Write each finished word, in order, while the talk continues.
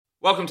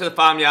Welcome to the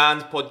Farm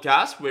Yarns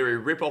podcast, where we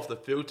rip off the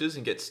filters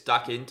and get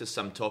stuck into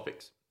some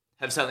topics.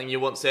 Have something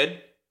you want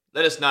said?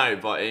 Let us know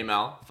via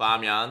email,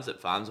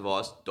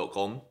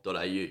 farmyarns@farmsadvice.com.au.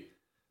 There'll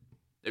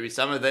be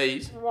some of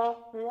these,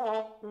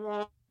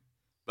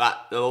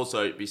 but there'll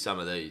also be some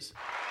of these.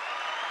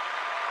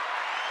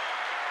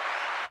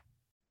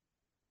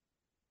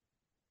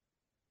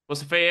 Well,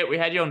 Sophia, we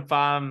had you on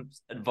Farm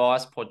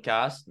Advice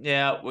podcast.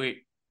 Now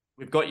we've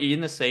got you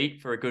in the seat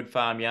for a good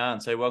farm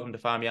yarn. So welcome to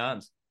Farm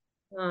Yarns.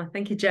 Oh,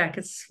 thank you, Jack.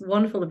 It's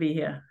wonderful to be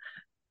here.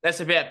 That's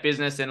about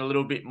business and a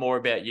little bit more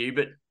about you.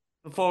 But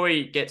before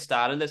we get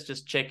started, let's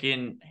just check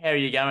in. How are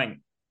you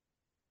going?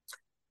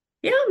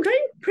 Yeah, I'm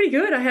doing pretty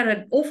good. I had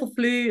an awful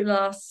flu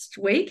last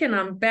week and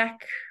I'm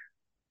back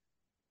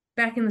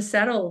in the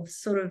saddle.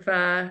 It's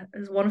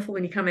wonderful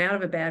when you come out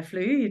of a bad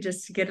flu. You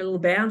just get a little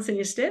bounce in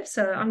your step.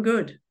 So I'm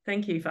good.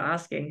 Thank you for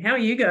asking. How are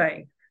you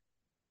going?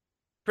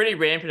 Pretty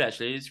rampant,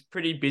 actually. It's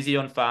pretty busy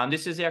on farm.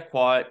 This is our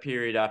quiet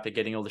period after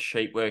getting all the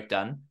sheep work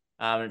done.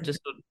 It just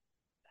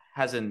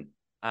hasn't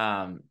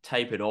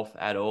tapered off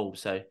at all.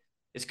 So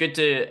it's good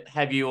to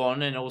have you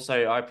on. And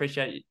also, I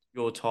appreciate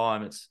your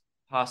time. It's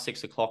past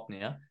 6 o'clock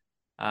now.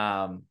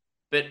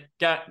 But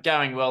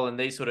going well, and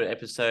these sort of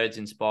episodes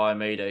inspire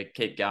me to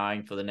keep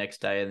going for the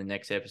next day and the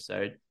next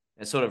episode.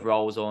 It sort of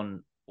rolls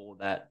on all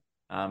that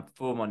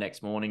for my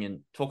next morning. And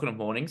talking of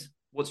mornings,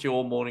 what's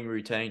your morning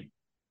routine?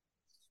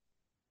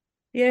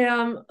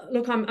 Yeah,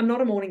 look, I'm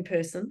not a morning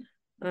person.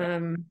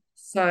 I'm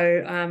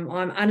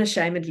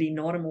unashamedly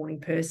not a morning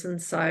person.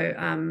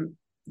 So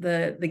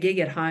the gig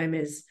at home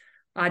is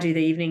I do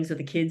the evenings with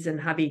the kids,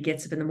 and hubby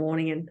gets up in the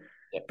morning and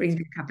brings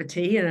me a cup of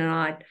tea, and then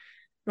I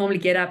normally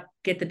get up,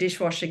 get the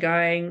dishwasher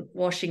going,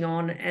 washing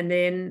on, and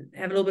then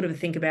have a little bit of a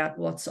think about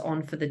what's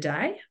on for the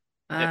day.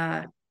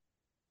 I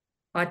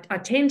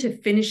tend to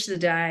finish the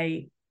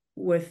day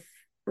with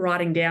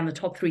writing down the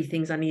top 3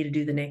 things I need to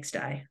do the next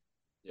day.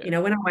 Yeah. You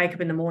know, when I wake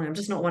up in the morning, I'm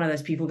just not one of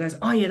those people who goes,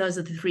 oh yeah, those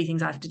are the 3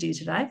 things I have to do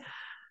today.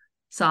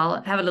 So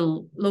I'll have a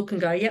little look and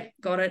go, yep,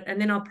 got it.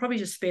 And then I'll probably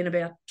just spend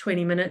about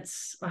 20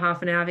 minutes or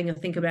half an hour having a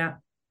think about,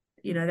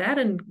 that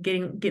and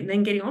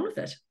getting on with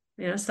it,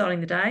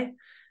 starting the day.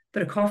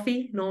 Bit of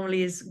coffee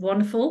normally is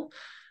wonderful.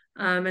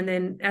 And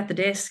then at the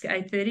desk,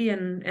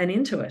 8:30 and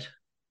into it.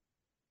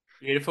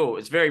 Beautiful.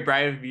 It's very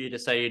brave of you to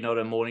say you're not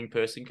a morning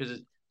person, because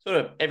it's sort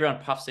of everyone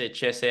puffs their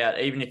chests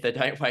out, even if they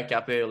don't wake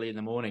up early in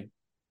the morning.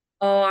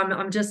 Oh,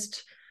 I'm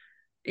just,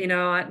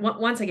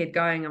 once I get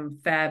going, I'm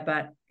fab,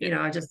 but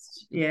not.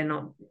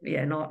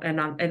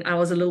 And I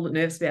was a little bit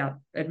nervous about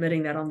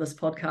admitting that on this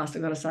podcast,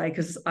 I've got to say,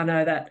 because I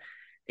know that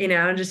in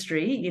our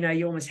industry,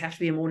 you almost have to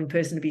be a morning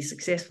person to be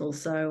successful.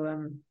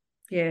 So,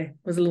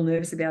 was a little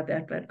nervous about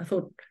that, but I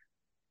thought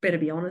better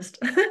be honest.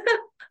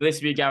 Let's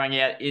be going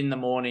out in the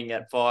morning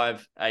at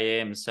 5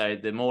 a.m. So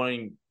the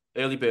morning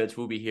early birds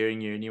will be hearing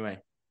you anyway.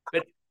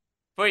 But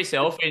for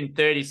yourself, in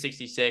 30,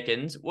 60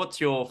 seconds, what's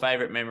your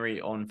favourite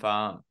memory on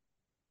farm?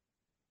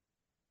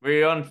 Were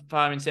you on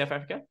farm in South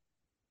Africa?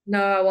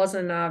 No, I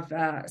wasn't.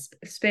 I've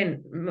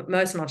spent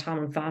most of my time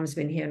on farm has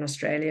been here in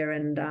Australia,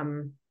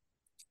 and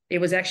it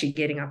was actually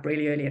getting up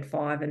really early at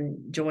 5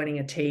 and joining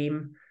a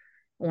team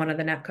on one of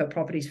the NAPCO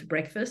properties for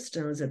breakfast.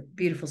 And it was a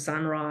beautiful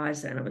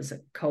sunrise, and it was a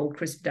cold,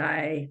 crisp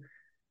day.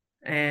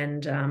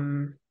 And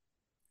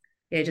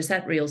just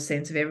that real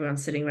sense of everyone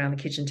sitting around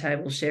the kitchen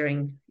table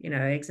sharing,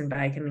 eggs and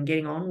bacon and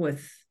getting on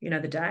with,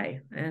 the day.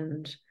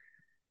 And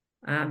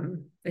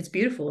it's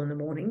beautiful in the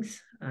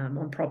mornings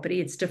on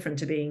property. It's different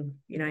to being,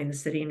 in the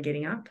city and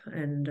getting up.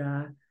 And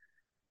I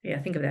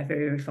think of that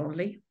very, very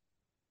fondly.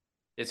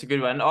 It's a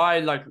good one.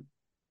 I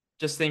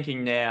just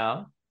thinking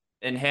now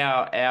and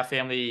how our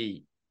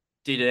family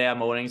did our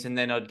mornings, and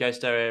then I'd go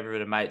stay over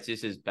at a mate's.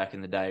 This is back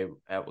in the day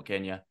out in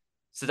Kenya.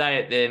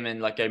 Stay at them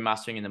and go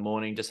mustering in the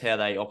morning, just how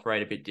they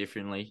operate a bit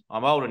differently.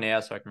 I'm older now,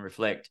 so I can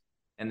reflect.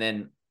 And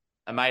then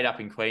a mate up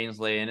in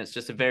Queensland, it's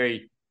just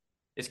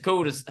it's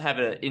cool to have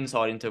an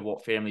insight into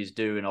what families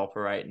do and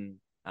operate, and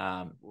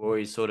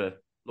always sort of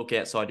look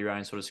outside your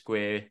own sort of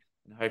square.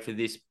 And hopefully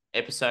this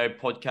episode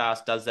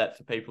podcast does that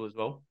for people as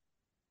well.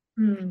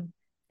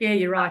 Yeah,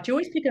 you're right. You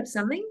always pick up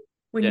something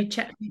when you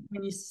chat,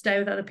 when you stay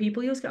with other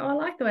people. You always go, oh, I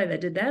like the way they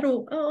did that,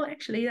 or oh,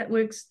 actually that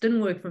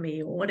didn't work for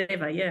me, or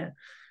whatever. Yeah,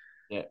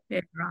 right.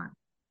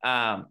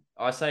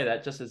 I say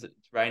that just as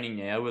it's raining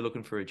now, we're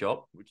looking for a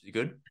job, which is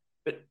good.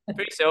 But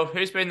for yourself,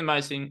 who's been the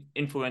most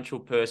influential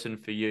person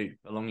for you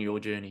along your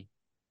journey?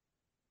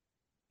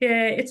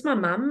 Yeah, it's my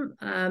mum.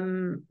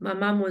 My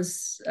mum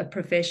was a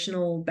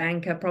professional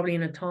banker, probably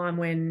in a time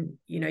when,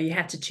 you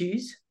had to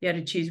choose. You had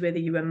to choose whether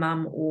you were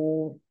mum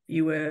or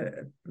you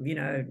were,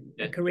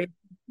 a career.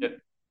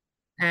 Yep.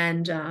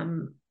 And,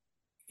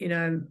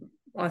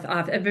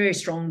 I've a very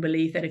strong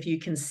belief that if you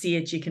can see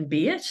it, you can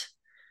be it.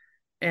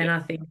 And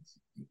I think,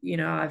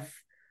 I've,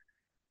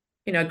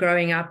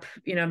 growing up,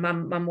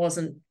 mum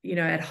wasn't,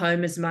 at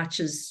home as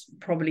much as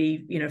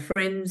probably,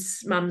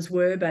 friends' mums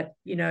were, but,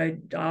 I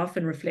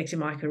often reflect in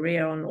my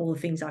career on all the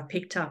things I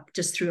picked up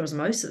just through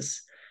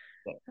osmosis.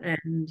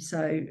 And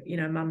so,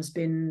 mum's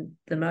been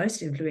the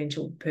most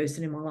influential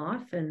person in my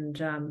life, and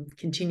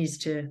continues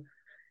to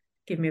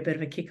give me a bit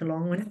of a kick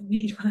along when I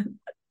need one,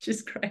 which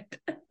is great.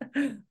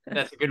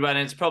 That's a good one.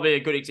 And it's probably a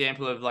good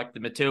example of like the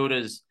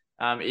Matildas.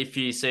 If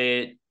you see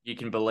it, you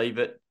can believe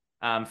it.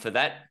 For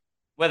that,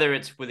 whether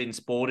it's within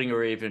sporting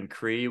or even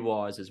career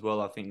wise as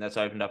well, I think that's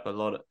opened up a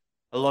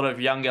lot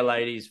of younger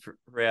ladies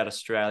throughout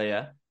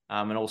Australia,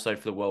 and also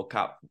for the World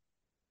Cup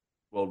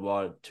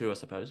worldwide too, I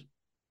suppose.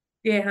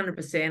 Yeah,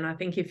 100%. I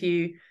think if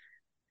you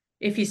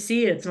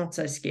see it, it's not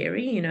so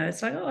scary.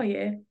 It's like, oh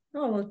yeah,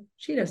 oh well,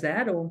 she does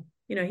that, or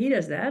he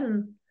does that,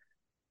 and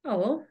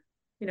oh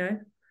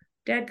well,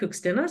 dad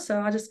cooks dinner,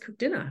 so I just cook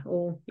dinner,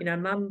 or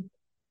mum,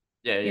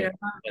 Yeah.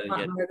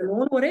 might mow the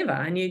lawn, whatever.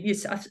 And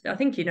I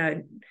think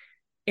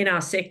in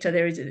our sector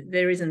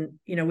there isn't,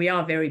 we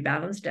are very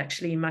balanced,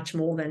 actually, much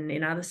more than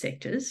in other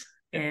sectors.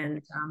 Yeah.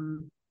 And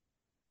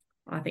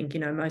I think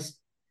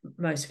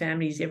most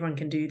families, everyone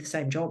can do the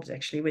same jobs,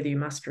 actually, whether you're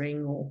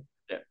mustering or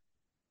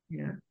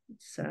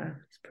it's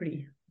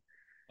pretty.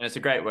 And it's a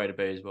great way to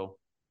be as well.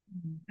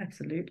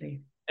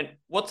 Absolutely. And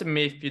what's a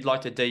myth you'd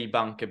like to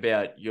debunk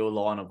about your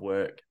line of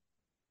work?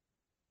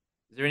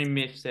 Is there any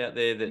myths out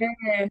there that?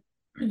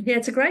 Yeah,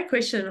 it's a great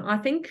question. I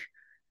think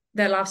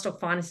that livestock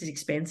finance is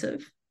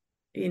expensive.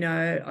 It's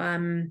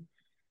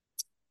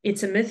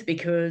a myth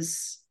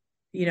because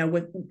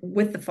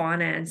with the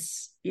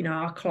finance,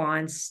 our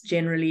clients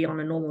generally on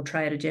a normal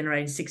trade are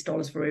generating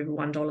 $6 for every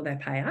 $1 they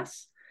pay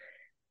us.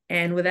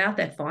 And without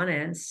that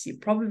finance, you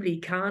probably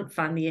can't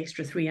fund the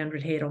extra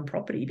 300 head on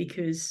property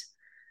because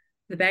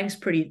the bank's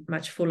pretty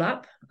much full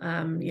up.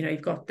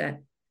 You've got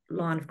that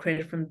line of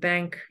credit from the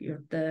bank.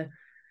 The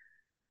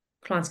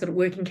client's got a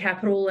working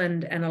capital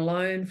and a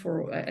loan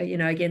for,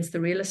 against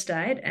the real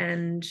estate.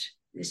 And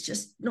there's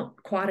just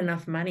not quite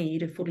enough money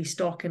to fully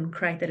stock and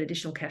create that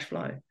additional cash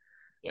flow.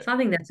 Yep. So I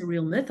think that's a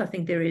real myth. I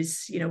think there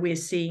is, we're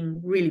seeing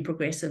really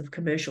progressive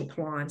commercial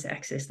clients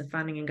access the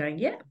funding and going,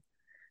 yeah,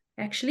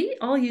 actually,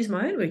 I'll use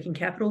my own working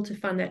capital to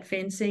fund that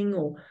fencing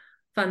or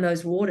fund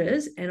those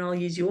waters, and I'll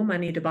use your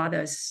money to buy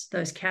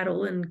those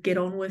cattle and get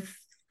on with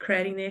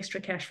creating the extra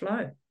cash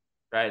flow.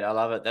 Great, I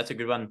love it. That's a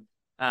good one.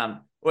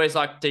 Always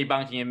like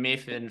debunking a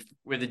myth, and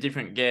with the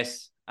different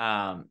guests,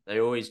 they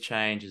always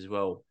change as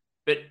well.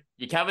 But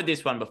you covered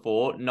this one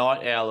before,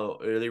 night owl or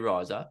early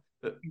riser.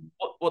 But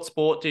what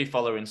sport do you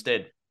follow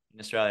instead in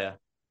Australia?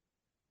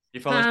 Do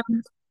you follow?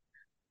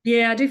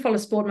 Yeah, I do follow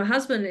sport. My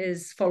husband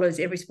follows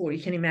every sport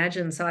you can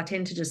imagine, so I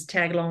tend to just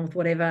tag along with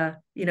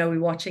whatever we're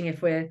watching.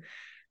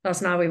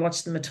 Last night we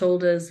watched the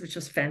Matildas, which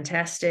was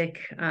fantastic.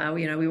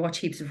 We watch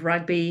heaps of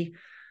rugby,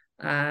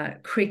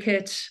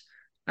 cricket.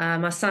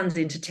 My son's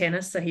into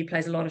tennis, so he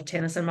plays a lot of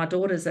tennis, and my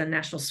daughter's a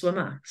national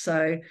swimmer.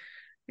 So,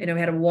 we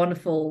had a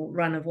wonderful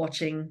run of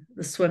watching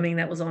the swimming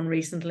that was on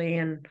recently,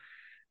 and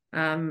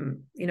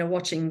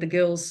watching the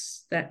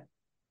girls that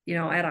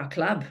at our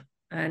club.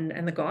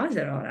 And the guys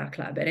that are at our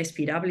club at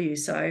SPW.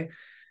 So it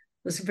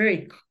was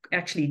very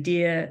actually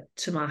dear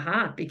to my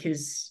heart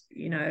because,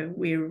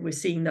 we're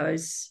seeing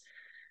those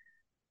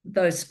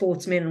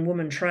sportsmen and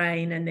women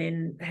train, and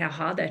then how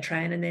hard they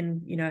train, and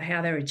then,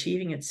 how they're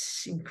achieving.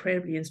 It's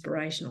incredibly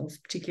inspirational,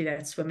 particularly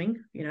that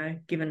swimming,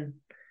 given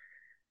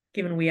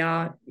we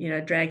are,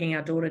 dragging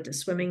our daughter to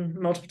swimming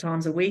multiple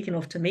times a week and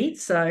off to meet.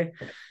 So,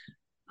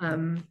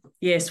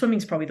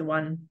 swimming's probably the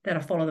one that I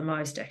follow the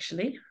most,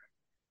 actually.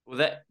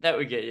 Well, that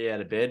would get you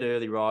out of bed,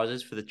 early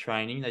risers for the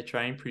training. They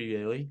train pretty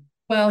early.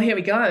 Well, here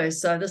we go.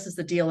 So this is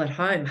the deal at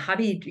home.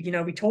 Hubby,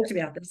 we talked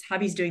about this.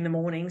 Hubby's doing the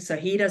morning, so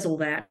he does all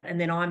that. And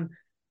then I'm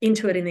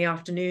into it in the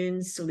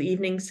afternoons or the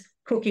evenings,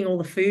 cooking all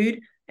the food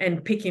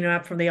and picking her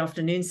up from the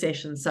afternoon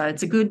session. So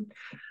it's a good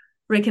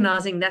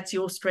recognizing that's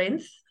your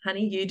strength,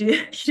 honey. You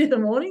do the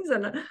mornings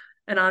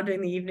and I'm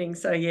doing the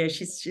evenings. So yeah,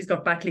 she's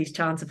got Buckley's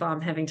chance if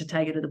I'm having to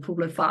take her to the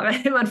pool at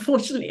 5 a.m.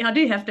 Unfortunately, I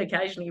do have to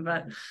occasionally,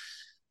 but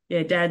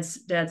yeah, Dad's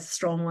a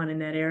strong one in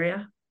that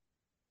area.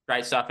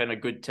 Great stuff and a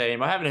good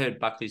team. I haven't heard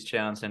Buckley's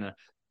chance in a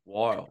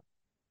while.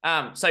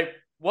 So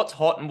what's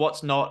hot and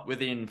what's not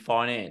within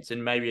finance,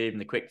 and maybe even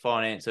the quick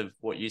finance of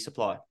what you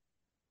supply?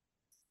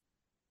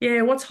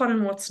 Yeah, what's hot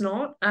and what's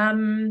not.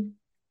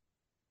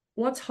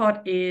 What's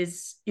hot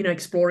is,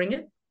 exploring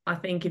it. I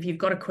think if you've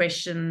got a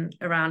question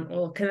around,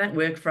 well, can that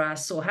work for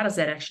us, or how does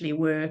that actually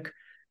work?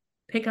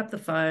 Pick up the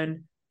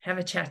phone, have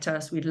a chat to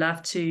us. We'd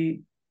love to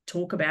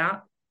talk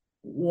about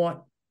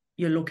what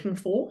you're looking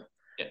for,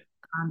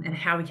 and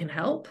how we can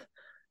help.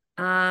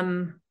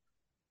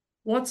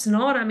 What's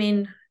not? I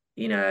mean,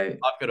 I've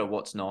got a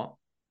what's not.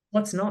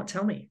 What's not?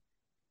 Tell me.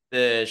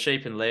 The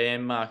sheep and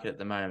lamb market at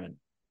the moment.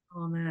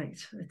 Oh,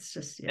 mate, it's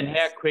just and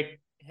how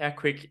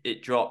quick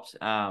it drops.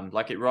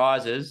 Like it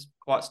rises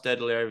quite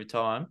steadily over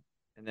time,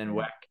 and then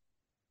whack.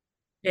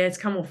 Yeah, it's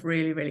come off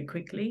really, really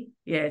quickly.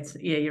 Yeah,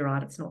 you're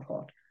right. It's not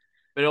hot.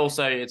 But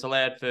also, it's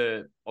allowed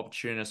for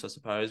opportunists, I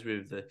suppose,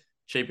 with the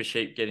cheaper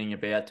sheep getting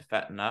about to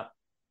fatten up.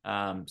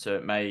 So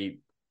it may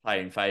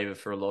play in favour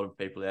for a lot of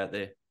people out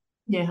there.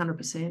 Yeah,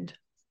 100%.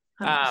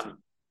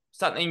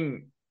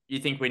 Something you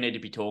think we need to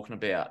be talking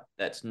about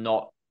that's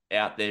not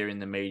out there in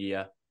the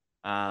media,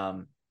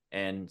 and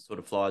sort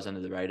of flies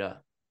under the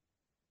radar?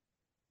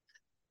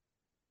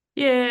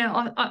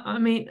 Yeah, I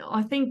mean,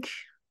 I think,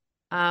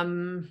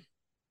 what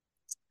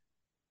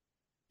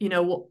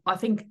I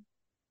think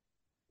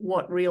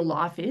what real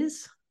life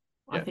is,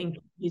 I Yeah, think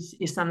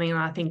is something that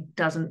I think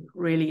doesn't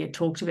really get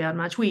talked about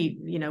much.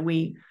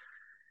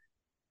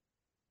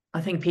 I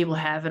think people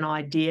have an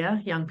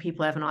idea, young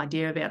people have an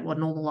idea about what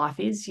normal life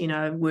is,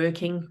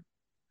 working,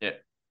 yeah,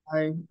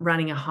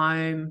 running a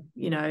home,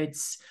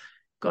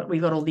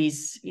 we've got all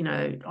these,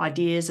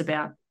 ideas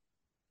about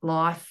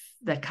life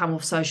that come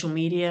off social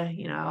media,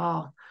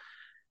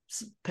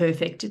 it's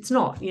perfect. It's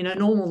not,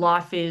 normal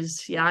life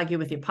is you argue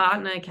with your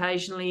partner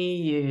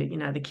occasionally,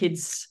 the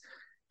kids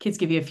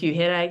give you a few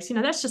headaches,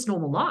 that's just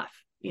normal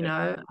life,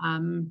 yeah.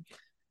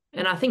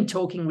 and I think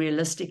talking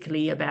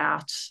realistically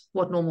about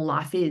what normal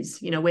life is,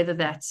 whether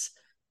that's,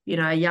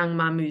 a young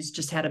mum who's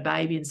just had a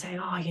baby and say,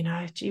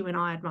 oh, gee, when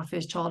I had my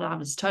first child, I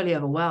was totally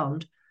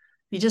overwhelmed.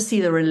 You just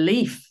see the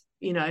relief,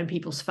 in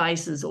people's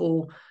faces,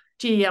 or,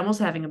 gee, I'm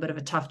also having a bit of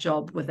a tough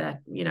job with that,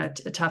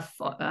 a tough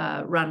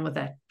run with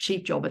that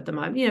sheep job at the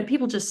moment.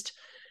 People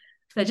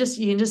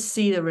you can just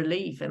see the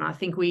relief. And I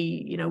think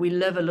we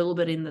live a little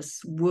bit in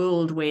this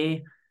world where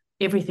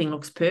everything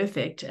looks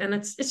perfect, and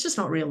it's just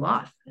not real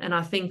life. And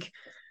I think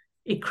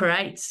it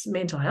creates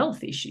mental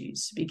health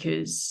issues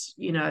because,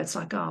 it's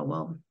like, oh,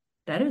 well,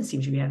 they don't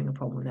seem to be having a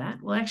problem with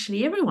that. Well,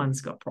 actually,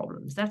 everyone's got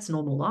problems. That's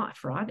normal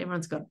life, right?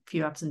 Everyone's got a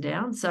few ups and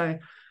downs. So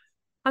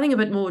I think a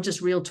bit more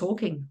just real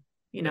talking,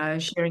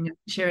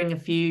 sharing a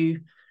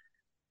few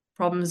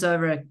problems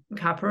over a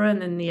cuppa,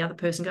 and then the other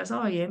person goes,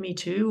 oh, yeah, me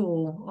too.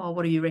 Or, oh,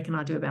 what do you reckon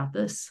I do about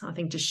this? I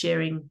think just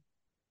sharing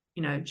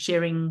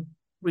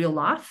real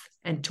life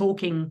and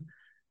talking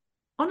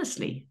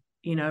honestly,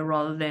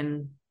 rather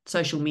than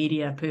social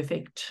media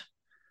perfect,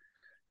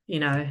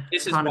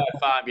 This is kind of. why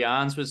Farm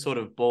Yarns was sort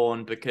of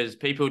born, because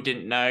people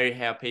didn't know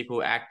how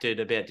people acted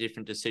about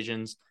different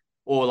decisions,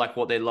 or like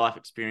what their life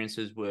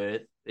experiences were.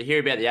 They hear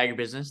about the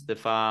agribusiness, the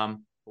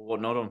farm, or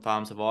whatnot on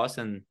Farms of Ice,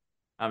 and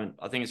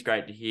I think it's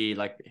great to hear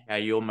like how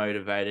you're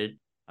motivated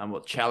and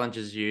what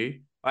challenges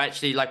you. I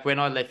actually, like, when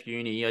I left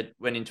uni, I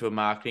went into a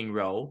marketing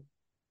role,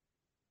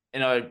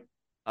 and I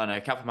don't know,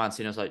 a couple of months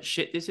in, I was like,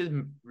 shit, this is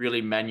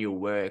really manual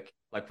work.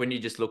 Like, when you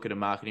just look at a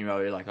marketing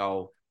role, you're like,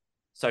 oh,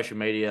 social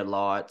media,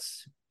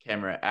 lights,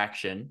 camera,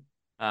 action.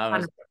 I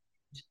was,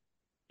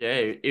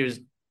 yeah,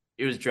 it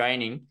was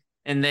draining.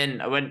 And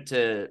then I went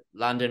to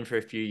London for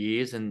a few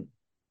years, and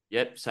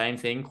yep, same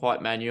thing,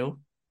 quite manual.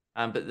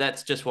 But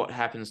that's just what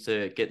happens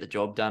to get the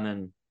job done,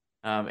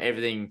 and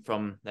everything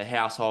from the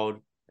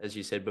household, as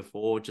you said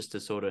before, just to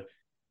sort of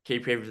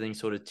keep everything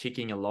sort of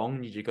ticking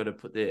along. You got to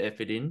put the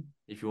effort in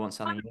if you want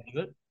something out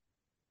of it.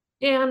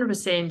 Yeah,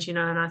 100%,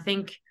 and I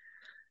think,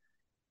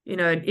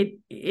 it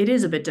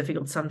is a bit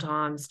difficult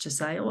sometimes to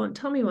say, oh,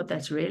 tell me what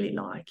that's really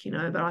like,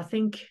 but I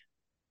think,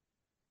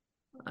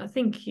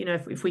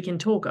 if we can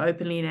talk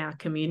openly in our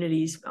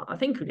communities, I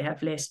think we'd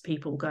have less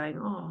people going,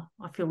 oh,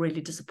 I feel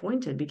really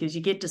disappointed, because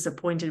you get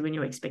disappointed when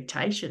your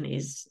expectation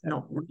is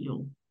not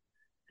real.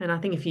 And I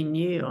think if you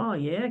knew, oh,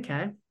 yeah,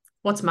 okay,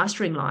 what's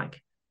mustering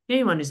like?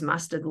 Anyone who's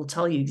mustered will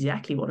tell you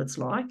exactly what it's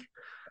like.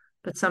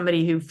 But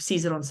somebody who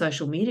sees it on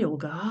social media will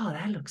go, oh,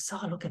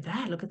 look at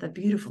that. Look at that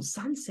beautiful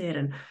sunset.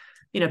 And,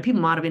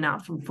 people might have been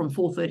out from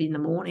 4:30 in the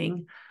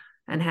morning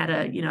and had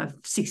a,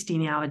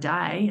 16-hour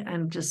day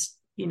and just,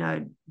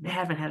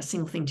 haven't had a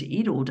single thing to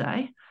eat all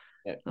day.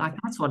 Yeah. Like,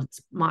 that's what it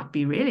might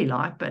be really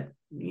like. But,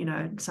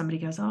 somebody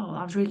goes, oh,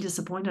 I was really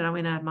disappointed. I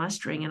went out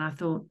mustering and I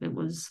thought it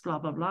was blah,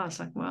 blah, blah. It's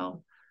like,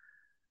 well,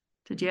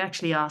 did you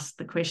actually ask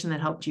the question that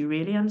helped you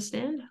really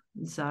understand?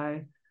 And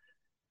so,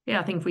 yeah,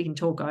 I think if we can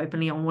talk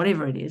openly on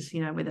whatever it is,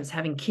 whether it's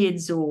having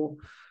kids or,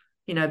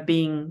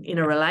 being in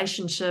a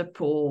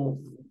relationship or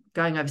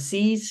going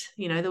overseas,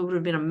 there would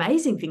have been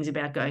amazing things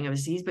about going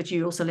overseas, but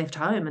you also left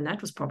home, and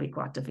that was probably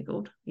quite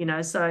difficult,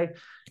 so,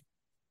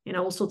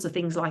 all sorts of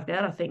things like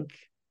that. I don't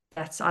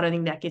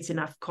think that gets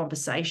enough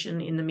conversation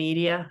in the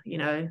media,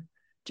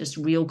 just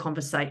real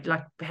conversation,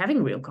 like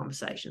having real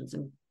conversations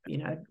and,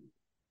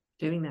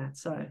 doing that.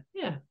 So,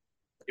 yeah.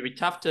 It'd be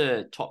tough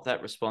to top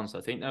that response.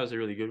 I think that was a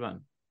really good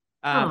one.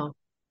 Oh,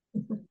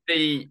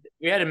 We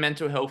had a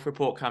mental health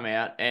report come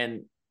out,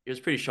 and it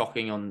was pretty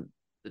shocking on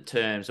the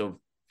terms of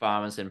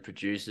farmers and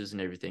producers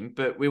and everything.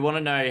 But we want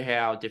to know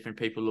how different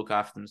people look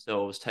after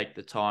themselves, take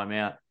the time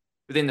out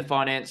within the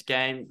finance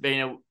game,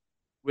 being a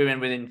women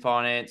within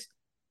finance.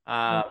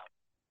 Uh,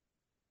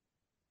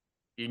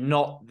 you're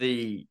not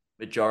the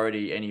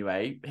majority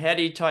anyway. How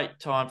do you take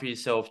time for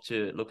yourself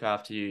to look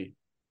after you,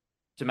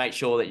 to make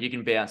sure that you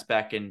can bounce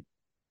back and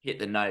hit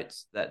the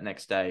notes that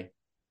next day?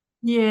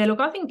 yeah, look,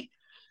 I think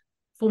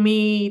for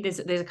me, there's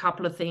a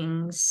couple of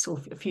things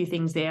or a few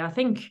things there. I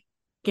think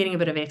getting a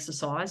bit of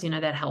exercise,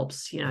 that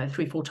helps,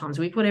 3-4 times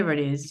a week, whatever it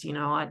is.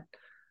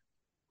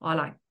 I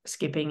like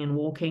skipping and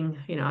walking.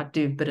 I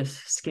do a bit of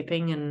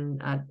skipping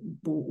and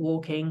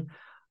walking.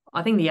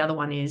 I think the other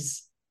one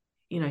is,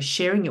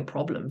 sharing your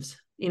problems.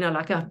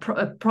 Like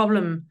a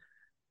problem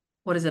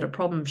what is it? A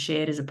problem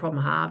shared is a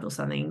problem halved or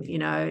something.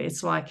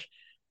 It's like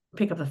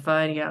pick up the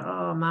phone and go,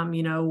 oh, mum,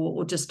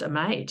 or just a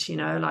mate,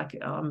 like,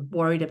 oh, I'm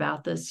worried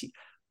about this.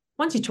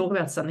 Once you talk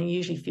about something, you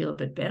usually feel a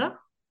bit better.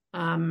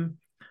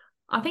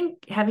 I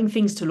think having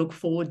things to look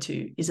forward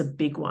to is a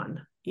big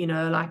one,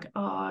 like,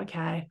 oh,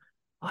 okay,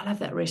 I love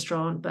that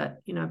restaurant, but,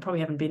 probably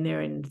haven't been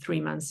there in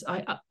 3 months.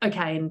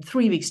 Okay, in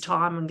 3 weeks'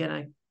 time, I'm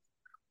going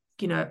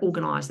to,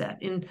 organize that.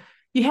 And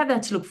you have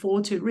that to look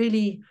forward to.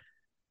 Really,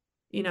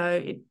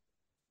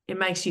 it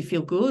makes you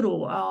feel good,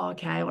 or, oh,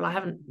 okay, well, I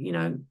haven't,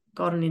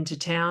 gotten into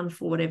town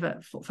for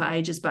whatever, for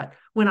ages. But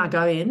when I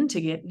go in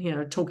to get,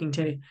 talking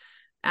to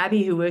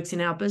Abby, who works in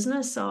our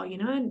business,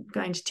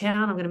 going to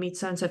town, I'm going to meet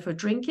so-and-so for a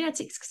drink. Yeah, it's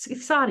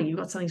exciting. You've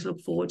got something to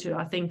look forward to.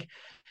 I think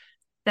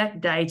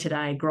that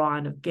day-to-day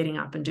grind of getting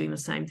up and doing the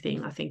same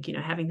thing, I think,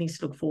 having things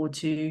to look forward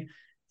to.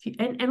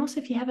 And also,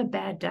 if you have a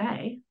bad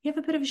day, you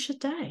have a bit of a shit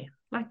day.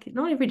 Like,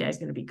 not every day is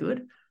going to be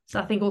good. So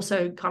I think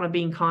also kind of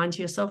being kind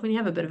to yourself when you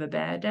have a bit of a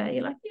bad day.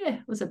 You're like, yeah,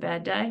 it was a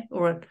bad day,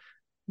 or a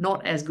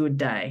not as good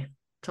day.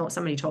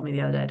 Somebody told me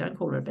the other day, don't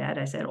call it a bad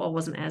day. I said, oh, it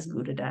wasn't as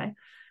good a day.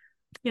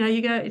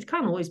 You go, it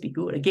can't always be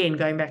good. Again,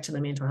 going back to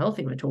the mental health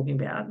thing we're talking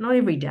about, not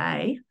every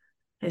day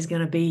is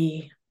going to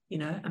be,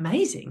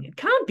 amazing. It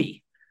can't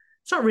be.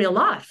 It's not real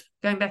life.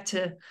 Going back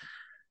to,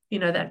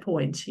 that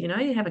point, you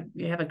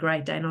have a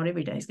great day. Not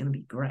every day is going to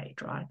be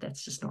great, right?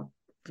 That's just not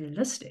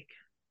realistic.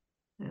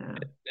 Yeah.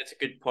 That's a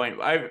good point.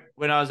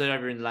 When I was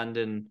over in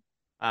London,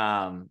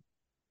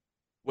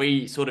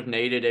 we sort of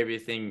needed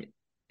everything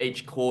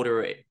each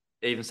quarter,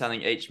 even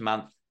something each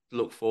month to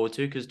look forward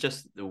to, because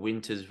just the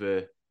winters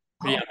were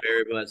pretty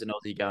unbearable as an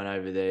Aussie going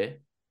over there.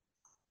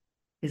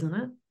 Isn't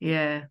it?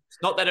 Yeah.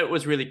 It's not that it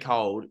was really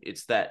cold,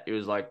 it's that it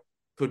was like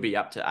could be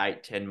up to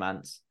 8-10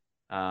 months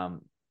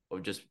of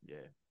just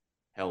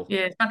hell.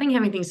 Yeah. I think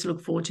having things to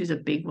look forward to is a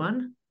big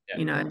one.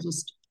 Yeah.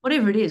 Just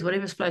whatever it is,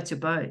 whatever floats your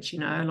boat,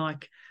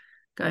 like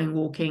going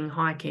walking,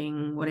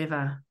 hiking,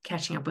 whatever,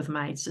 catching up with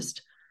mates,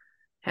 just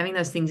having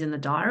those things in the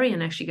diary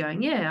and actually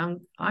going, yeah,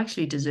 I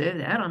actually deserve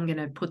that. I'm going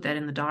to put that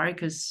in the diary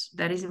because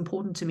that is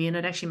important to me and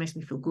it actually makes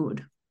me feel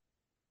good.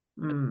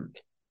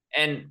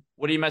 And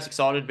what are you most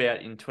excited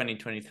about in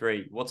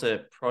 2023? What's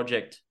a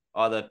project,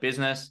 either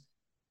business,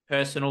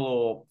 personal,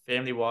 or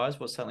family wise?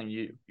 What's something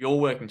you're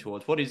working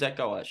towards? What is that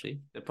goal actually?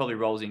 That probably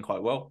rolls in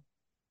quite well.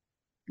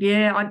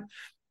 Yeah,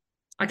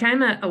 I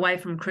came away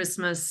from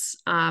Christmas.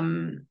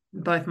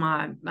 Both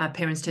my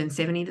parents turned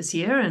 70 this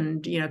year,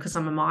 and because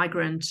I'm a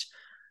migrant,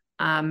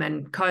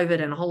 and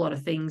COVID and a whole lot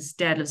of things.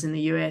 Dad lives in the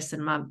US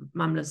and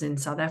mum lives in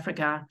South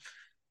Africa.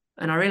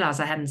 And I realized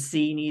I hadn't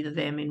seen either of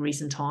them in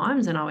recent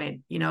times. And I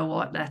went, you know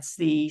what, that's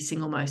the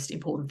single most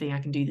important thing I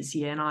can do this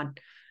year. And I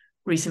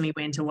recently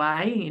went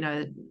away,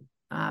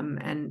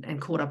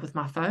 and caught up with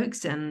my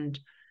folks. And,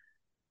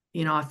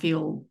 I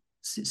feel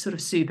sort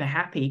of super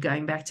happy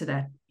going back to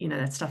that,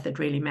 that stuff that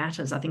really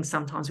matters. I think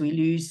sometimes we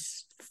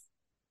lose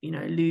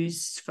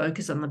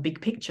focus on the big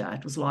picture.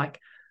 It was like,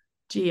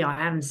 gee,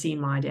 I haven't seen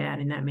my dad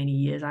in that many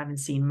years. I haven't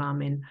seen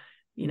mum in,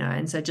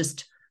 and so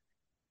just,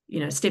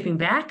 stepping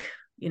back,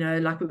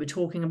 like we were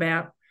talking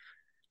about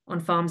on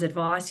Farms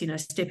Advice,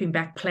 stepping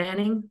back,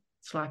 planning.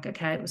 It's like,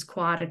 okay, it was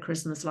quiet at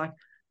Christmas. Like,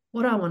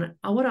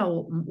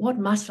 what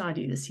must I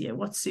do this year?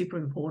 What's super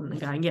important?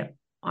 And going, yep,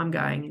 I'm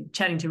going, and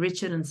chatting to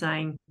Richard and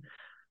saying,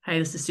 hey,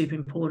 this is super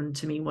important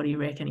to me. What do you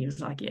reckon? He was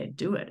like, yeah,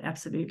 do it.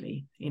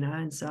 Absolutely.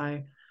 And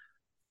so,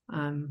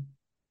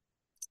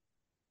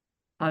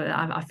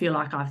 I feel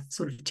like I've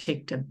sort of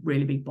ticked a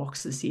really big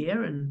box this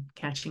year and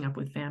catching up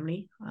with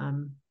family.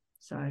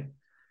 So,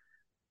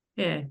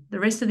 yeah, the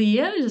rest of the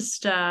year,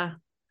 just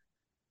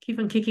keep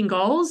on kicking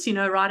goals,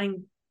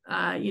 writing,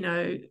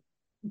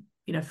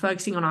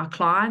 focusing on our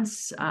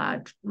clients,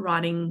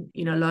 writing,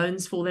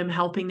 loans for them,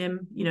 helping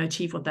them,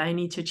 achieve what they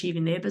need to achieve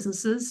in their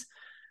businesses,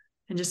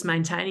 and just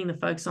maintaining the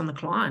focus on the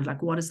client.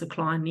 Like, what does the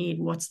client need?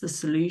 What's the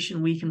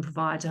solution we can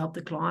provide to help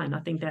the client? I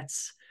think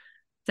that's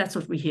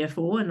what we're here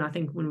for. And I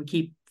think when we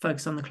keep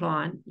focus on the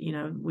client,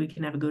 we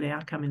can have a good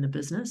outcome in the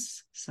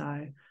business.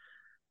 So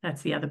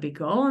that's the other big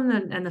goal.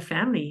 And the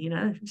family,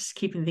 just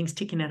keeping things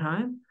ticking at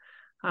home.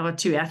 I've got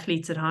 2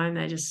 athletes at home.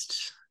 They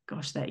just,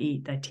 gosh, they're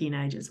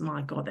teenagers.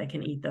 My God, they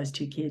can eat, those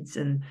 2 kids.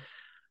 And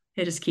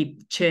they just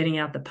keep churning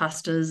out the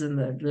pastas and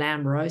the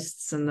lamb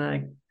roasts and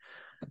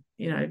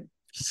the,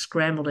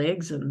 scrambled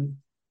eggs and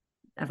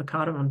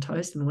avocado on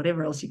toast and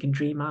whatever else you can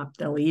dream up.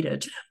 They'll eat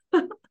it.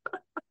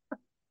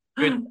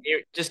 Good.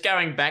 Just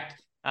going back,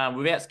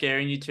 without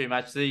scaring you too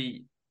much,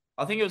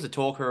 I think it was a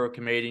talker or a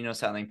comedian or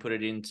something put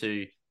it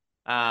into,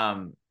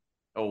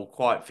 or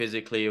quite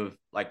physically, of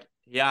like,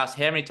 he asked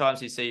how many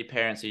times you see your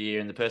parents a year,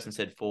 and the person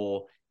said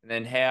 4, and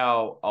then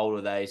how old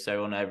are they?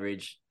 So on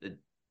average, like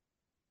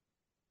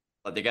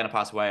they're going to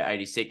pass away at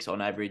 86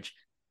 on average,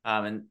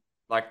 and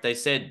like they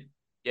said,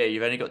 yeah,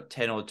 you've only got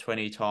 10 or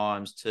 20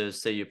 times to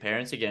see your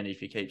parents again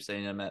if you keep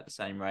seeing them at the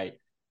same rate.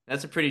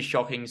 That's a pretty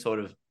shocking sort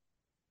of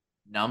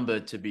number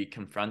to be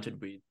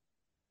confronted with,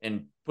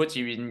 and puts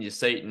you in your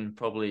seat and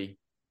probably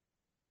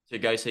to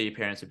go see your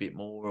parents a bit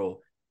more, or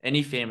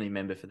any family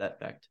member for that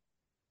fact.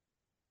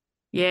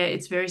 Yeah,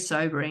 it's very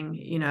sobering,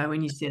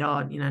 when you said,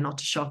 oh, not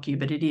to shock you,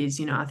 but it is,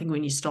 I think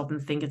when you stop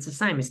and think, it's the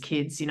same as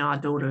kids. Our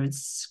daughter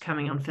is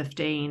coming on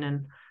 15,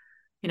 and,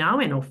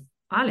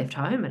 I left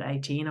home at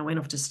 18. I went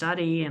off to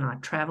study and I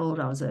traveled.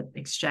 I was an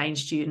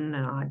exchange student,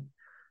 and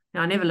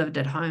I never lived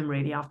at home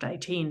really after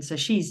 18. So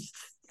she's,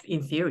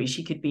 in theory,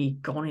 she could be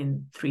gone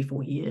in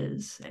 3-4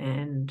 years.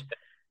 And,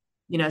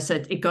 so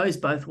it goes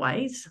both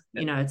ways.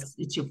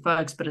 It's your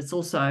folks, but it's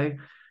also,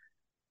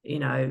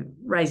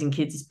 raising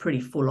kids is pretty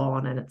full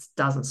on, and it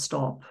doesn't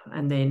stop.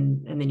 And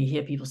then you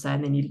hear people say,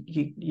 and then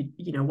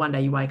you one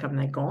day you wake up and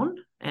they're gone,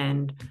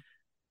 and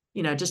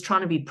just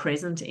trying to be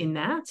present in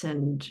that.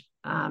 And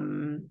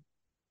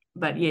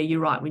but yeah, you're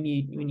right. When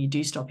you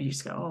do stop, you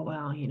just go, oh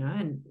wow,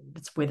 and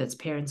it's whether it's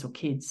parents or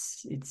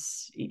kids,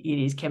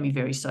 it can be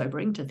very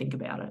sobering to think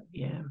about it.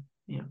 Yeah,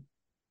 yeah.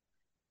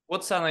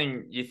 What's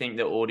something you think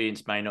the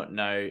audience may not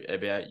know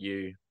about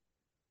you?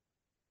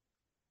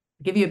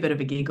 Give you a bit of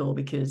a giggle,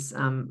 because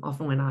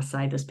often when I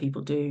say this,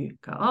 people do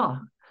go, oh.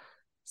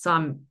 So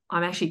I'm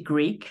actually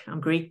Greek. I'm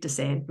Greek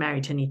descent,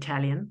 married to an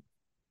Italian.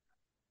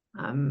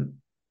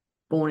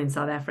 Born in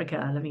South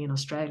Africa, living in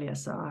Australia.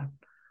 So I'm a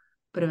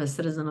bit of a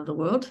citizen of the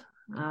world.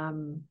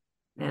 And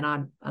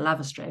I love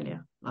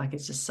Australia. Like,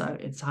 it's just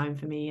it's home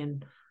for me.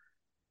 And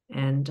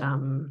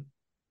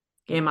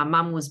yeah, my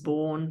mum was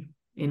born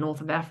in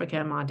north of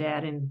Africa, my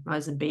dad in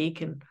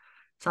Mozambique. And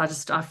so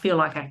I feel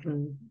like I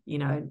can,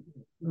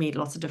 meet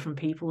lots of different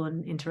people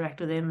and interact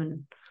with them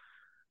and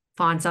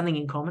find something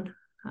in common.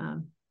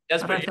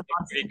 That's pretty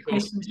cool.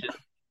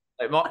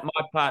 Like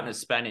my partner's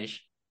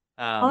Spanish.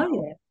 Oh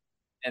yeah.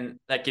 And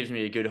that gives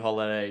me a good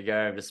holiday to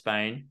go over to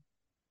Spain.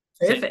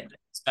 Perfect.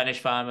 Spanish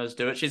farmers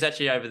do it. She's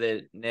actually over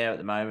there now at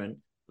the moment.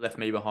 Left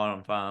me behind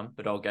on farm,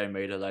 but I'll go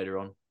meet her later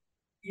on.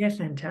 Yeah,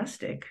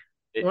 fantastic.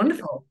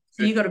 Wonderful.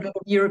 So you got a bit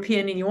of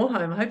European in your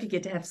home. I hope you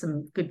get to have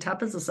some good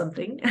tapas or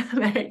something,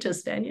 married to a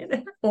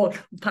Spaniard, or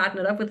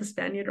partnered up with a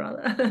Spaniard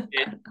rather.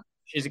 Yeah,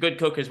 she's a good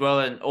cook as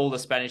well, and all the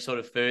Spanish sort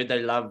of food.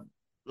 They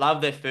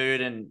love their food,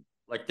 and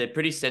like they're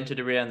pretty centered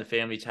around the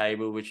family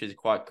table, which is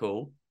quite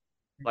cool.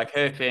 Like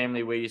her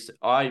family,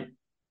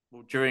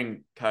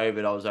 during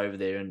COVID, I was over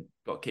there and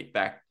got kicked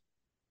back,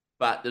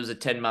 but there was a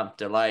 10-month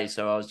delay,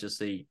 so I was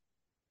just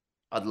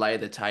I'd lay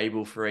the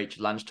table for each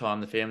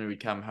lunchtime. The family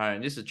would come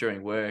home. This is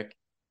during work,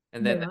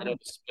 and then they'd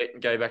split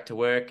and go back to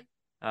work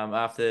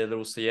after their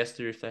little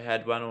siesta if they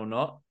had one or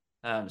not.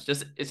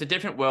 It's a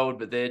different world,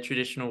 but they're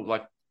traditional.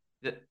 Like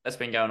that's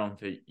been going on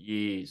for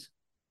years.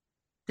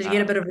 Did you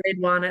get a bit of red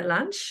wine at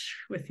lunch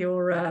with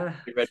your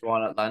red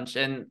wine at lunch,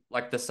 and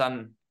like the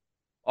sun?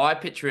 I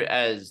picture it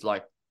as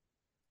like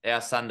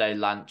our Sunday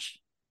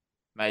lunch,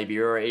 maybe,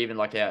 or even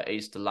like our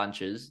Easter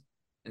lunches,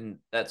 and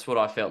that's what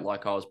I felt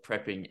like I was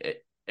prepping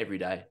it every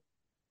day.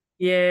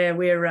 Yeah,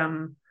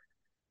 we're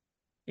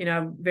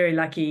very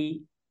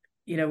lucky.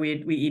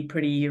 We eat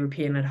pretty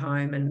European at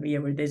home, and yeah,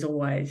 there's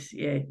always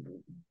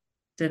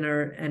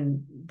dinner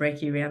and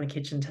brekkie around the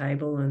kitchen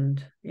table,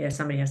 and yeah,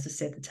 somebody has to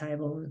set the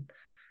table.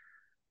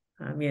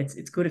 And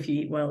it's good if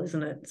you eat well,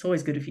 isn't it? It's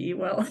always good if you eat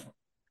well.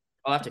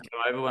 I'll have to come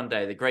over one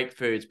day. The Greek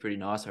food's pretty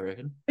nice, I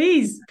reckon.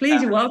 Please,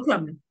 you're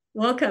welcome.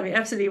 Welcome, you're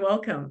absolutely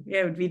welcome.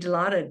 Yeah, we'd be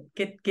delighted.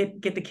 Get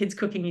the kids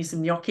cooking you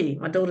some gnocchi.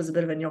 My daughter's a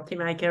bit of a gnocchi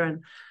maker,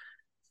 and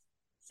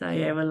so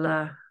yeah,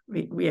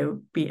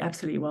 we'll be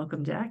absolutely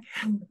welcome, Jack.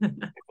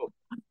 Cool.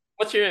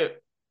 What's your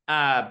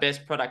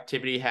best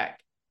productivity hack?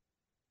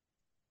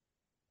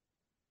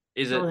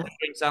 Is it doing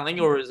something,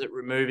 or is it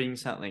removing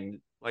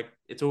something? Like,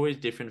 it's always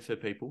different for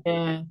people.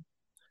 Yeah.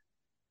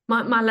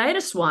 My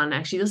latest one,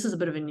 actually, this is a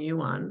bit of a new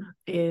one,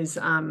 is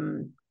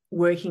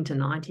working to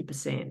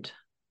 90%.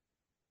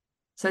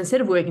 So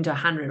instead of working to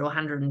 100 or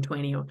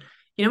 120, or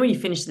when you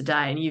finish the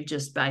day and you've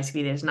just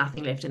basically there's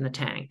nothing left in the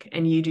tank,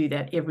 and you do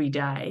that every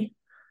day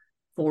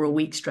for a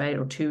week straight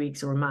or 2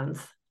 weeks or a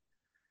month,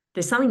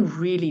 there's something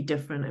really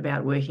different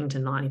about working to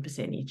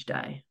 90% each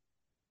day.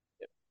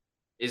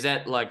 Is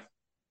that like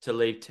to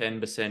leave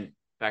 10%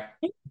 back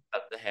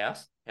at the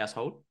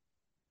household?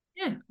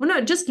 Yeah. Well,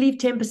 no, just leave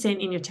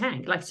 10% in your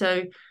tank. Like,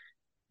 so,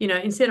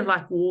 instead of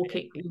like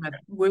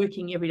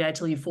working every day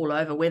till you fall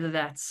over, whether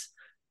that's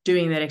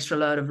doing that extra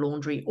load of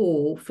laundry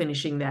or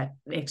finishing that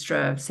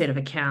extra set of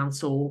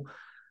accounts, or,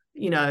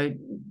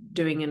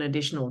 doing an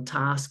additional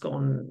task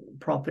on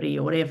property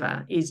or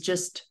whatever, is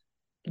just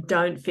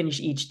don't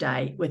finish each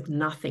day with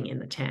nothing in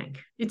the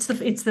tank. It's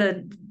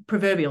the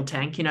proverbial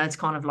tank, it's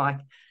kind of like,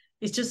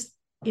 it's just,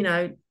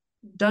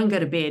 don't go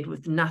to bed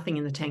with nothing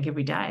in the tank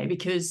every day,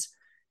 because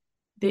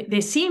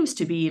there seems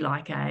to be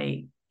like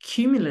a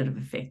cumulative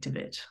effect of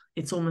it.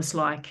 It's almost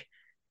like,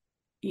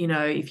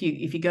 if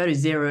you go to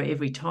zero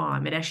every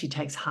time, it actually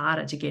takes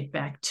harder to get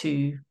back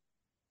to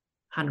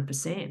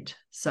 100%.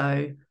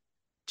 So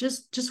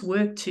just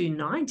work to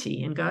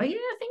 90 and go, yeah,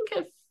 I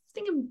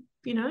think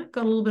I've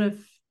got a little bit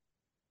of,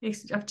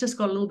 I've just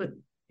got a little bit,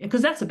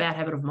 because that's a bad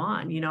habit of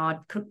mine. I'd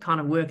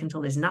kind of work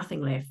until there's nothing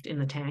left in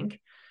the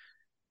tank.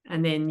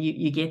 And then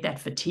you get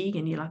that fatigue,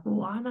 and you're like, well,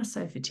 why am I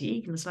so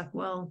fatigued? And it's like,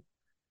 well,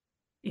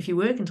 if you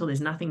work until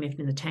there's nothing left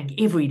in the tank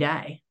every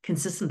day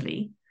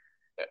consistently,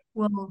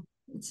 Well,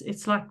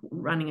 it's like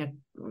running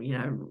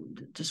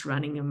just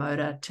running a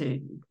motor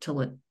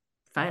till it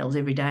fails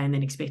every day and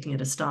then expecting it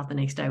to start the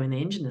next day when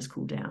the engine has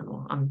cooled down.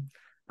 Or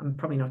I'm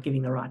probably not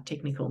giving the right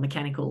technical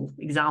mechanical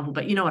example,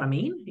 but you know what I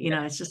mean.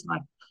 It's just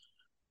like,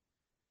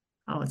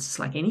 oh, it's just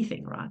like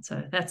anything, right?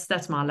 So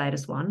that's my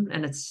latest one,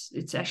 and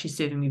it's actually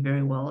serving me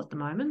very well at the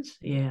moment.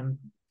 Yeah, I'm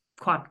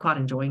quite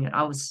enjoying it.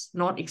 I was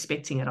not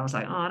expecting it. I was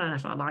like, oh, I don't know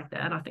if I like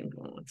that. I think,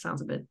 oh, it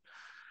sounds a bit,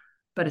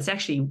 but it's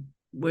actually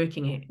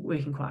working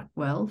quite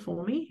well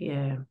for me.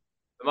 Yeah.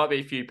 There might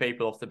be a few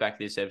people off the back of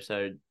this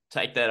episode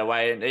take that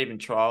away and even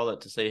trial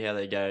it to see how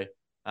they go.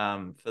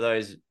 For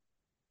those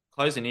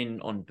closing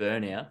in on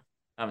burnout,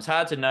 it's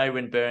hard to know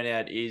when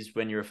burnout is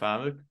when you're a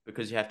farmer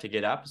because you have to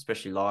get up,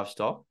 especially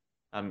livestock.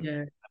 Yeah. You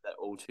know that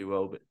all too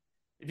well. But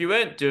if you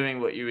weren't doing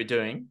what you were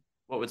doing,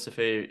 what would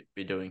Sophia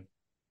be doing?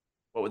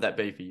 What would that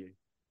be for you?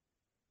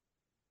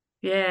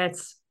 Yeah,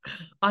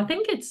 I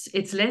think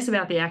it's less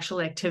about the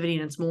actual activity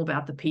and it's more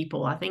about the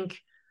people. I think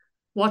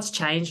what's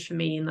changed for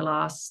me in the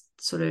last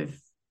sort of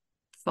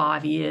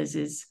 5 years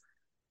is,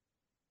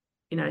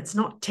 it's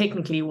not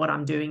technically what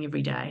I'm doing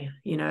every day.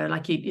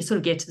 Like you sort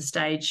of get to the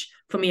stage,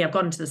 for me, I've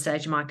gotten to the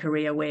stage in my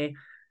career where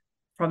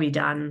probably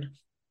done,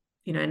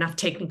 enough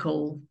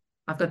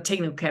I've got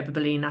technical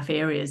capability in enough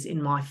areas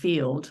in my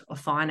field of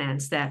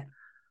finance that,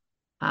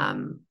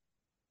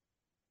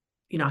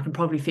 I can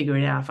probably figure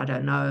it out if I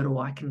don't know it,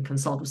 or I can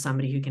consult with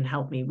somebody who can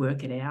help me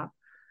work it out.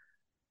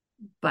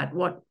 But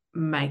what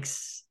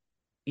makes,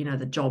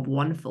 the job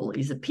wonderful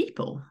is the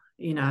people,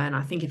 and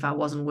I think if I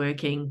wasn't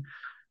working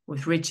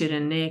with Richard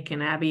and Nick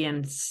and Abby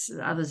and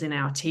others in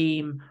our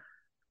team,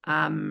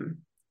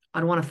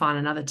 I'd want to find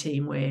another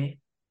team where,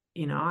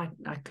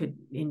 I could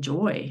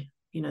enjoy,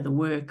 the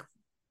work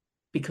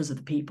because of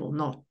the people,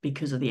 not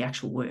because of the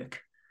actual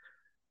work.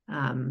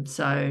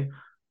 So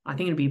I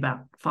think it'd be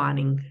about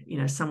finding,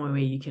 somewhere where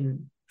you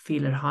can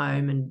feel at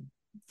home and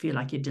feel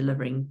like you're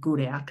delivering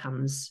good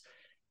outcomes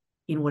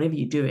in whatever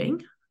you're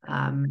doing,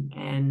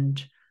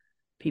 and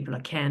people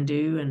are can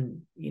do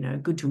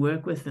and good to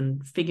work with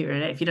and figure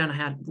it out. If you don't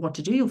know what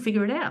to do, you'll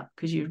figure it out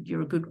because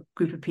you're a good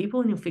group of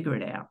people and you'll figure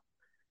it out.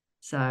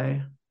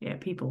 So yeah,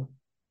 people.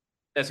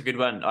 That's a good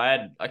one.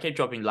 I keep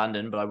dropping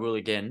London, but I will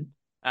again.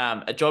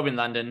 A job in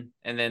London,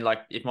 and then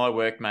like if my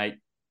workmate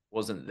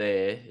wasn't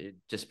there,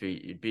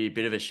 it'd be a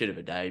bit of a shit of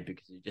a day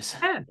because you just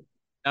Yeah,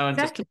 no one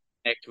just exactly.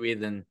 connect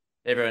with, and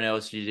everyone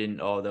else you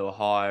didn't. Oh, they were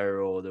higher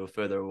or they were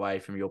further away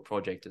from your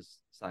project or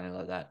something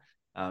like that.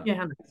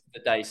 Yeah, The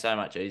day's so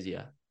much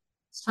easier.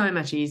 so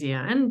much easier.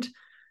 And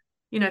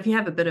if you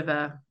have a bit of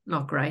a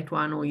not great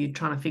one or you're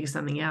trying to figure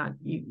something out,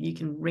 you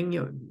can ring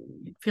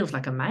it feels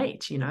like a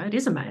mate, it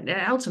is a mate.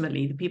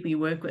 Ultimately, the people you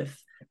work with,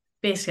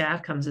 best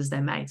outcomes is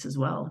their mates as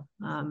well.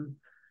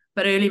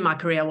 But early in my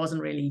career, I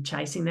wasn't really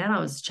chasing that. I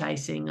was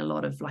chasing a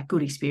lot of like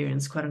good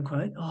experience, quote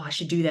unquote. Oh, I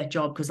should do that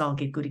job because I'll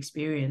get good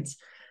experience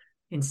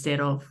instead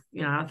of,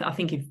 I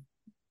think if,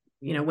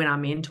 when I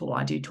mentor,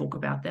 I do talk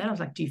about that. I was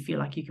like, do you feel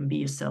like you can be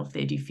yourself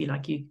there? Do you feel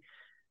like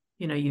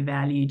you're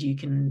valued, you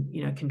can,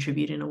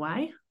 contribute in a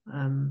way?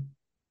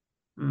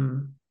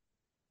 Mm.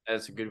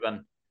 That's a good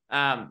one.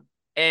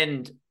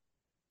 And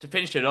to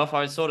finish it off,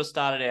 I sort of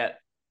started out.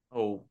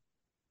 Oh,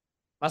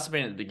 must have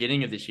been at the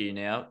beginning of this year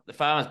now. The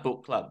Farmers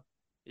Book Club.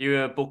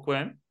 You a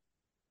bookworm?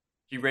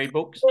 Do you read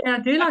books? Yeah, I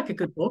do like a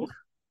good book.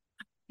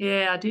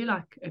 Yeah, I do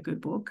like a good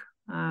book.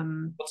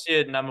 What's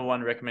your number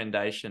one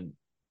recommendation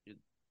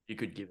you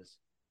could give us?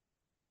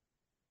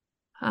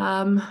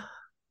 Um,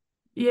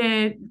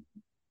 yeah,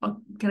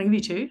 can I give you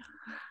two?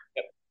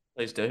 Yep,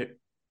 please do.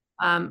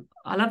 I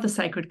love The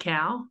Sacred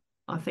Cow.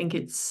 I think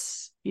it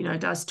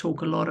does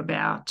talk a lot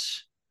about,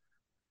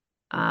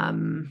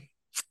 um,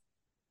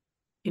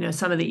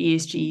 some of the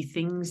ESG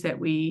things that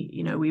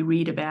we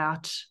read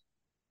about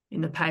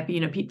in the paper.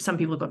 Some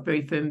people have got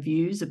very firm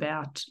views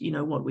about,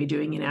 what we're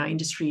doing in our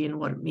industry and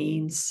what it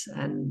means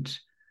and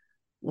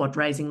what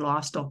raising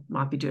livestock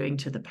might be doing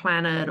to the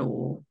planet,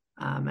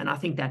 and I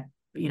think that,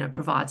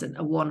 provides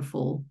a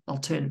wonderful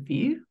alternate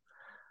view.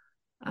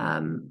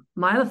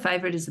 My other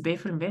favorite is The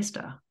Barefoot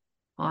Investor.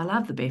 I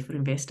love The Barefoot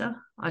Investor.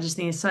 I just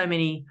think there's so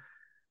many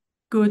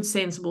good,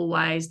 sensible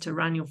ways to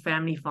run your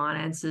family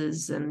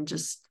finances and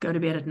just go to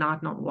bed at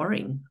night not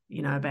worrying,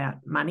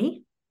 about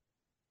money.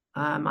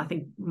 I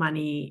think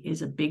money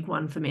is a big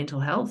one for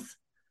mental health.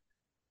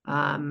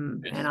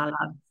 And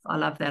I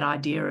love that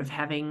idea of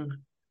having,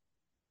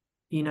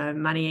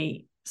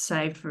 money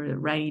saved for a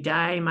rainy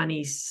day,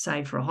 money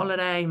saved for a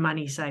holiday,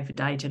 money saved for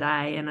day to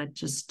day. And it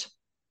just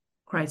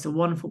creates a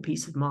wonderful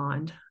peace of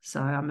mind.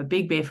 So I'm a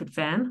big Barefoot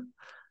fan.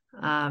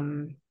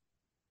 Tend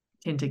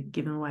to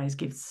give them away as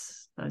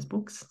gifts, those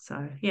books.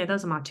 So yeah,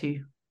 those are my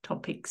two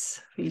top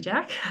picks for you,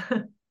 Jack.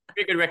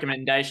 Very good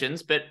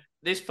recommendations, but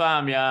this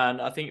farm yarn,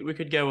 I think we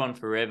could go on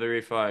forever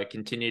if I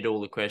continued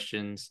all the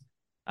questions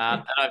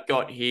that I've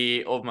got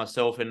here of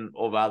myself and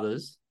of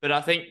others. But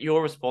I think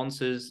your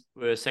responses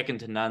were second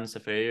to none,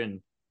 Sophia,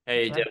 and how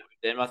you dealt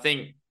with them. I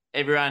think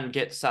everyone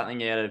gets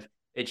something out of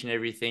each and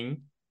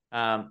everything,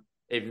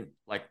 even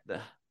like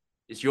the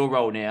it's your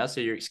role now.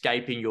 So you're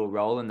escaping your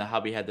role, and the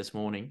hubby had this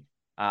morning.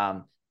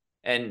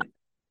 And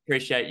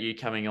appreciate you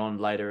coming on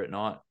later at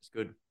night. It's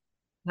good.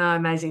 No,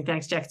 amazing.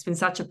 Thanks, Jack. It's been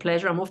such a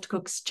pleasure. I'm off to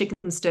cook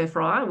chicken stir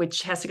fry,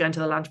 which has to go into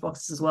the lunch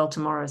boxes as well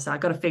tomorrow. So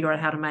I've got to figure out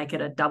how to make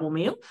it a double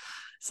meal.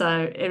 So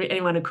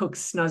anyone who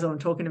cooks knows what I'm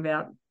talking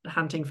about,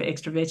 hunting for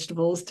extra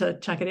vegetables to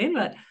chuck it in.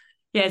 But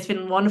yeah, it's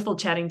been wonderful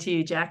chatting to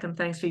you, Jack, and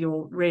thanks for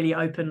your really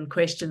open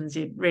questions.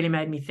 It really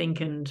made me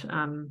think, and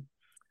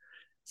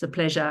it's a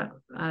pleasure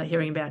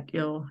hearing about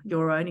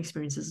your own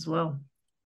experiences as well.